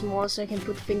to be small so I can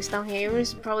put things down here.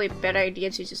 It's probably a better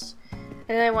idea to just...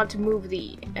 And then I want to move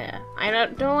the... I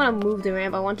don't want to move the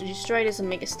ramp, I want to destroy this and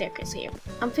make a staircase here.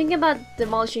 I'm thinking about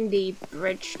demolishing the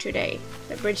bridge today.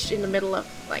 The bridge in the middle of,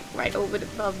 like, right over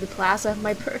above the plaza.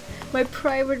 My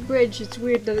private bridge. It's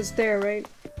weird that it's there, right?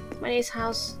 My nice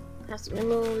house has to be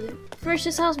moved. First,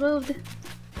 this house moved.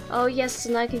 Oh yes,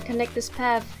 so now I can connect this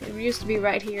path. It used to be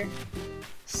right here.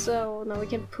 So now we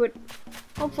can put...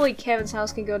 Hopefully Kevin's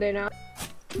house can go there now.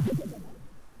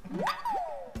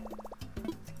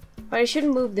 But I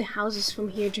shouldn't move the houses from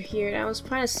here to here. That was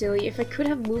kind of silly. If I could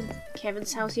have moved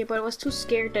Kevin's house here, but I was too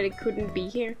scared that it couldn't be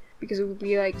here. Because it would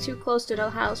be like too close to the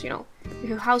house, you know. If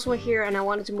your house were here and I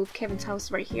wanted to move Kevin's house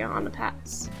right here on the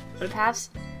paths.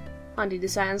 On the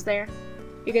designs there.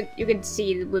 You can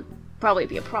see it would probably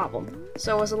be a problem.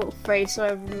 So I was a little afraid, so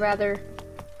I'd rather...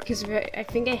 Because I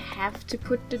think I have to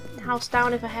put the house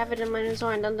down if I have it in my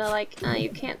design, and then they're like,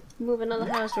 you can't move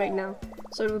another house right now.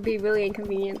 So it would be really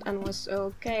inconvenient and was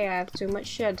okay, I have too much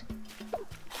shed.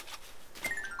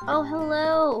 Oh,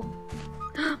 hello!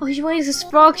 Oh, he's wearing his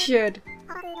frog shirt!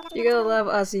 You gotta love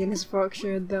Ozzy and his frog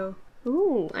shirt though.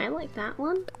 Ooh, I like that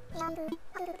one.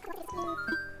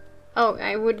 Oh,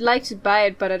 I would like to buy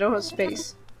it, but I don't have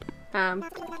space.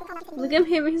 Look at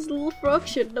him in his little frog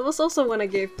shirt. That was also one I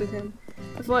gave to him.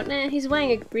 I thought, nah, he's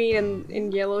wearing a green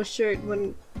and yellow shirt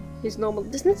when he's normal.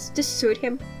 Doesn't this suit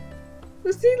him?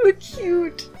 Does he look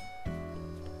cute?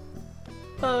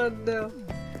 Oh no.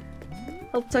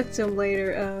 I'll talk to him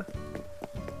later.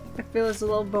 I feel it's a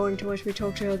little boring to watch me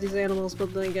talk to all these animals,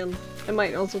 but then again, it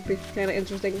might also be kind of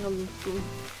interesting.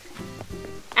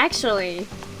 Actually,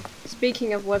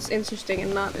 speaking of what's interesting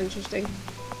and not interesting,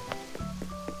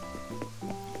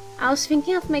 I was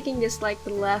thinking of making this like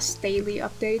the last daily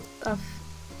update of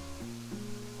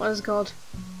what is it called,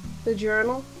 the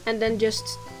journal, and then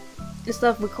just instead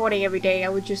of recording every day, I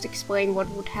would just explain what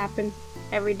would happen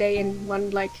every day in one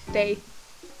like day.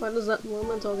 What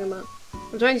am I talking about?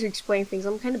 I'm trying to explain things.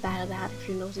 I'm kind of bad at that, if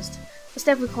you noticed.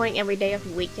 Instead of recording every day of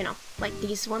the week, you know, like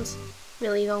these ones,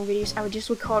 really long videos, I would just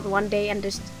record one day and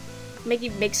just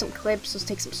make some clips, just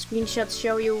take some screenshots,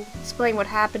 show you, explain what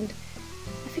happened.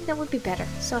 I think that would be better.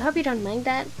 So I hope you don't mind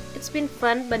that. It's been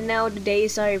fun, but now the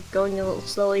days are going a little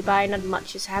slowly by. Not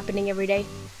much is happening every day.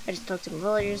 I just talk to my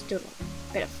villagers, do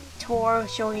a bit of tour,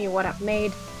 showing you what I've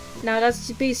made. Now that's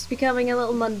becoming a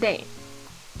little mundane.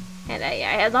 And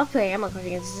I love playing Animal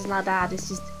Crossing. This is not that. It's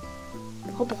just,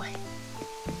 oh boy.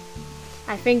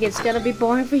 I think it's gonna be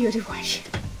boring for you to watch.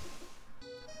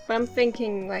 But I'm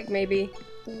thinking like maybe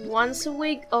once a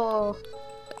week or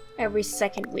every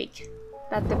second week.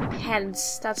 That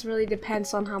depends. That really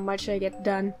depends on how much I get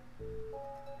done.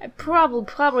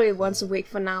 Probably once a week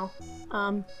for now.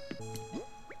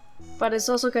 But it's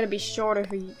also gonna be shorter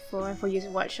for you to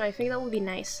watch. So I think that would be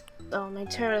nice. Oh, my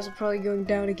turtles are probably going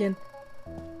down again.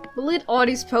 But look at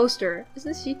Audie's poster.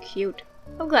 Isn't she cute?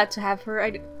 I'm glad to have her.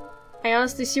 I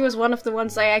honestly, she was one of the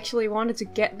ones I actually wanted to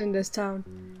get in this town.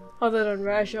 Other than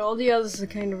Rasha, all the others are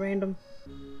kind of random.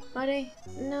 Are they?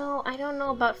 No, I don't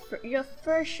know about your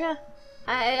Fuchsia.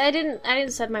 I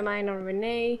didn't set my mind on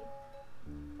Renee.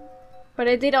 But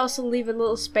I did also leave a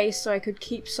little space so I could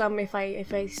keep some if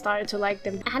I started to like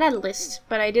them. I had a list,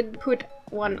 but I didn't put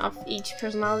one of each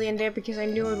personality in there because I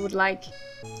knew it would like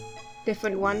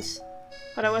different ones.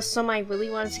 But there was some I really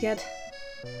wanted to get.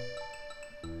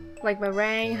 Like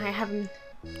Meringue, I haven't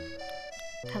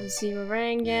seen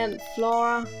Meringue yet.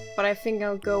 Flora, but I think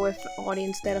I'll go with Audie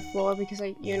instead of Flora because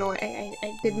I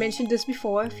did mention this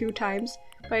before a few times.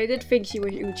 But I did think she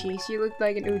was Uchi. She looked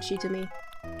like an Uchi to me.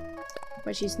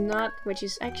 But she's not, which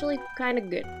is actually kind of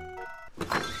good.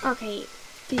 Okay,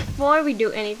 before we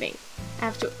do anything, I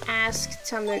have to ask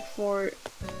Tamuk for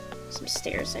some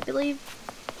stairs, I believe.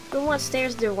 Do we want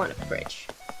stairs? Do we want a bridge?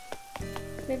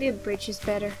 Maybe a bridge is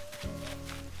better.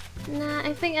 Nah,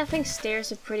 I think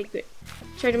stairs are pretty good.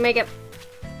 Try to make it.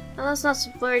 Well, that's not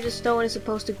where the stone is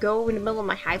supposed to go in the middle of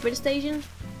my hybrid station.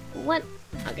 What?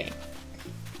 Okay.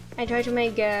 I try to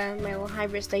make my little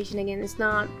hybrid station again. It's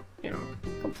not, you know,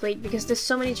 complete because there's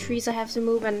so many trees I have to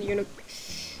move, and you know,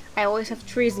 I always have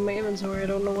trees in my inventory. I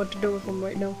don't know what to do with them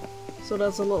right now. So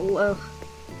that's a little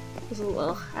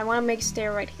I want to make a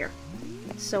stair right here,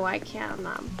 so I can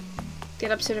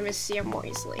get up to the museum more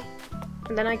easily,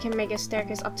 and then I can make a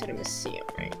staircase up to the museum,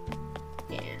 right?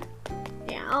 Yeah.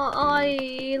 Yeah. Oh,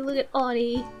 look at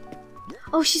Audie.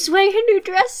 Oh, she's wearing her new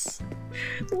dress.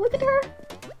 Look at her.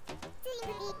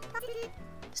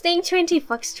 Staying 20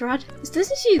 Foxtrot.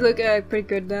 Doesn't she look pretty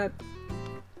good at that?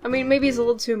 I mean, maybe it's a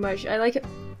little too much. I like it.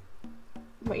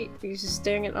 Wait, he's just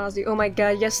staring at Ozzy. Oh my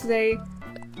god, yesterday,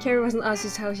 Carrie was in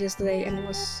Ozzy's house yesterday, and it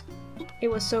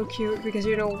was so cute because,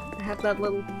 you know, I have that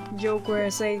little joke where I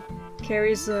say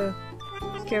Carrie's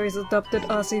adopted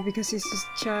Ozzy because he's just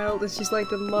a child and she's like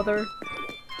the mother.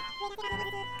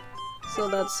 So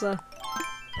that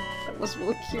was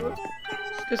really cute.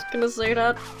 Just gonna say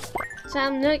that.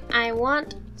 Tamuk, I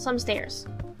want some stairs.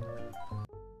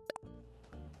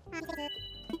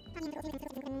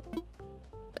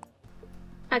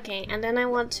 Okay, and then I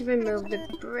want to remove the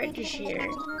bridge here.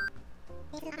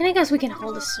 And I guess we can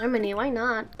hold a ceremony, why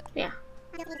not? Yeah.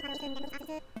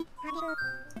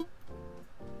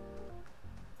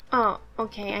 Oh,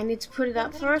 okay, I need to put it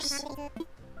up first. Oh,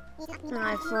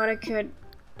 I thought I could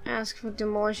ask for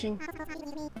demolishing.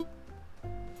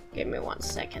 Give me 1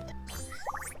 second.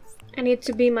 I need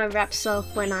to be my rap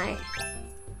self when I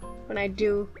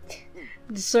do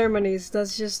the ceremonies.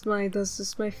 That's just my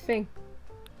thing.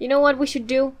 You know what we should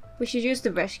do? We should use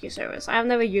the rescue service. I've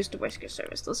never used the rescue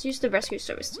service. Let's use the rescue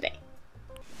service today.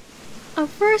 Our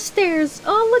first stairs!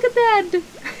 Oh, look at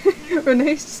that!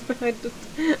 Renee's just behind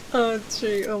the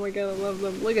tree. Oh my god, I love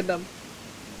them. Look at them.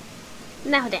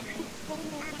 Now then.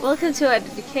 Welcome to our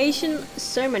dedication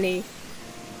ceremony,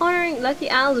 honoring Lucky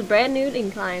Owl's brand new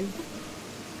incline.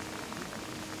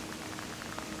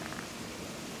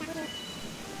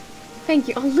 Thank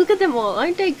you. Oh, look at them all.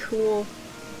 Aren't they cool?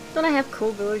 Don't I have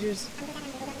cool villagers?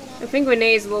 I think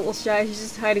Renee is a little shy, she's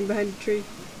just hiding behind the tree.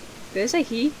 There's a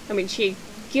he? I mean she.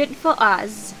 Good for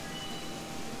us.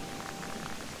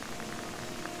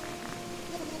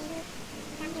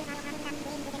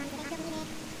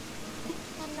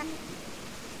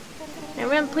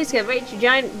 Everyone, please get ready to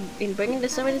join in bringing the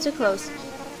ceremony to a close.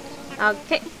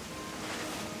 Okay.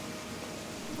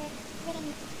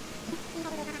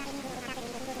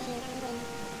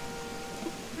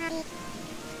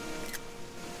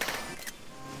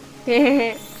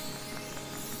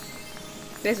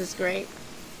 This is great.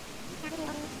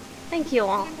 Thank you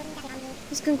all.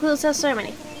 This concludes our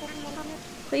ceremony.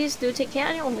 Please do take care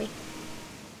of your only.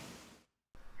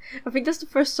 I think that's the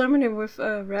first ceremony with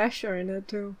Rasher in it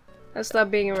too. I'll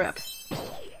stop being a rep.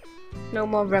 No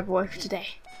more rep work today.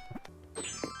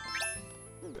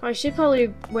 I should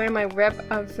probably wear my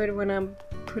rep outfit when I'm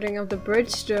putting up the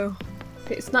bridge though.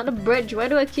 It's not a bridge, why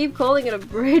do I keep calling it a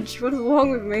bridge? What is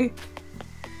wrong with me?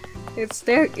 It's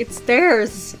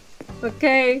stairs!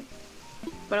 Okay.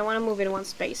 But I want to move it one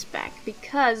space back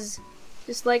because,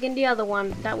 just like in the other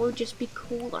one, that will just be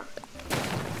cooler.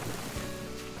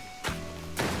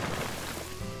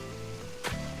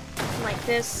 Like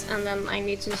this, and then I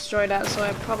need to destroy that, so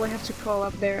I probably have to crawl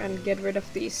up there and get rid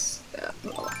of these.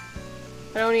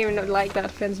 I don't even like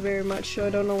that fence very much, so I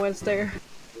don't know what's there.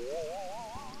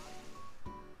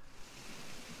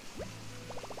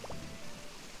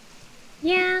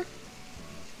 Yeah,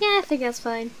 I think that's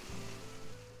fine.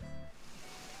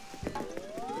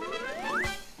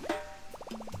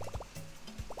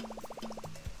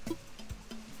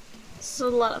 It's a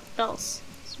lot of bells.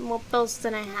 It's more bells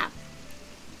than I have.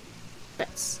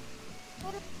 Bets.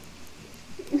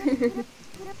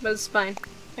 But it's fine.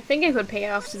 I think I could pay it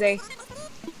off today.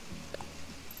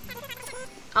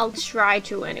 I'll try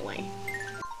to anyway.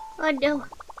 Oh no,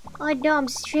 I'm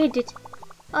stranded.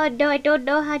 Oh no, I don't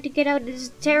know how to get out of this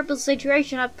terrible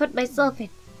situation I've put myself in.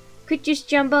 Could just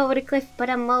jump over the cliff, but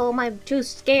I'm too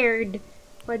scared.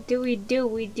 What do? We do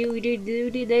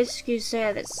the rescue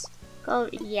service. Oh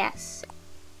yes.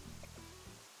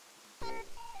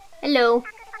 Hello.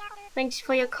 Thanks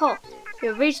for your call.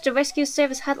 You've reached the rescue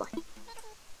service hotline.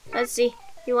 Let's see.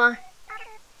 You are.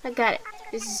 I got it.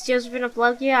 This is Josephine of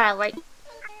Lucky Isle, right?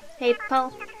 Hey,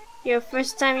 pal. You're a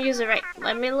first-time user, right?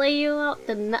 Let me lay you out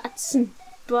the nuts and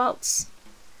bolts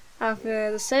of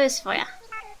the service for ya.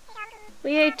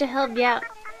 We're here to help you out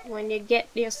when you get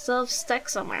yourself stuck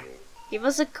somewhere. Give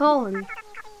us a call and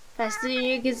faster than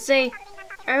you can say,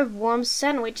 herb-warm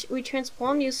sandwich, we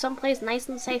transform you someplace nice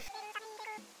and safe.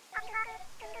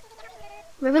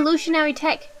 Revolutionary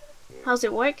tech. How's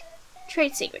it work?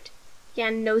 Trade secret. Yeah,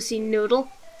 nosy noodle.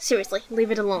 Seriously,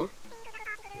 leave it alone.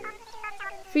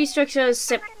 Free structure is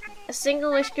SIP. A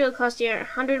single rescue will cost you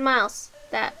 100 miles.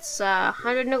 That's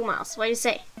 100 no miles. What do you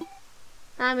say?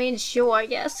 I mean, sure,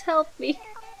 yes, help me.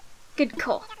 Good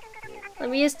call. Let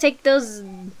me just take those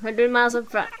 100 miles up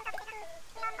front.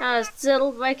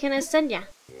 Still, where can I send ya?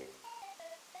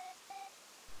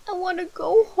 I wanna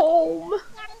go home.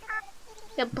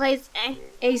 Good place, eh?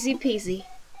 Easy peasy.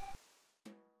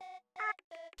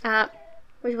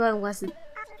 Which one was it?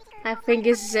 I think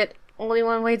this is it. Only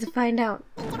one way to find out.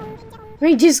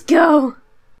 We just go!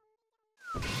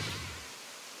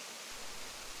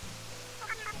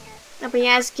 Up your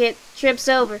ass, kid. Trip's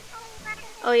over.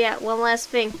 Oh yeah, one last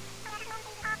thing.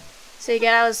 So you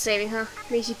got out of saving, huh?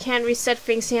 Means you can't reset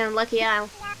things here on Lucky Isle.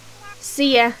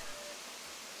 See ya!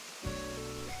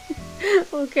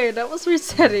 Okay, that was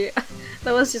resetting.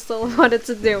 That was just all I wanted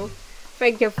to do.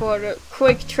 Thank you for the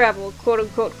quick travel,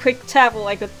 quote-unquote quick travel.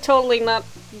 I could totally not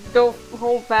go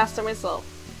home faster myself.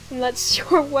 I'm not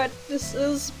sure what this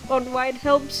is or why it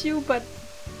helps you, but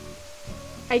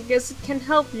I guess it can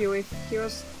help you if you're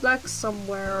stuck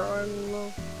somewhere or I don't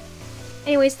know.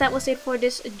 Anyways, that was it for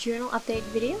this journal update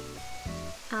video.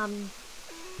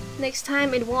 Next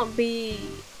time it won't be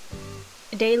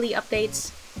daily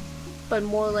updates, but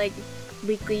more like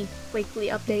weekly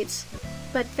updates.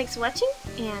 But thanks for watching,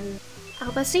 and I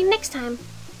hope I'll see you next time.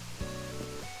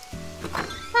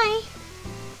 Bye!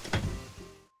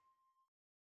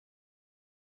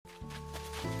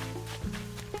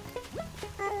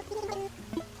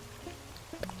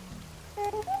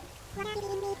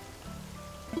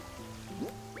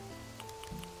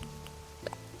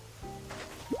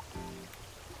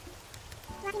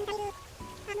 Thank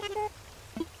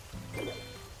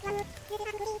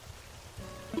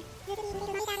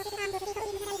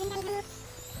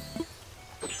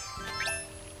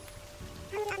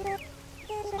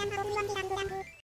you.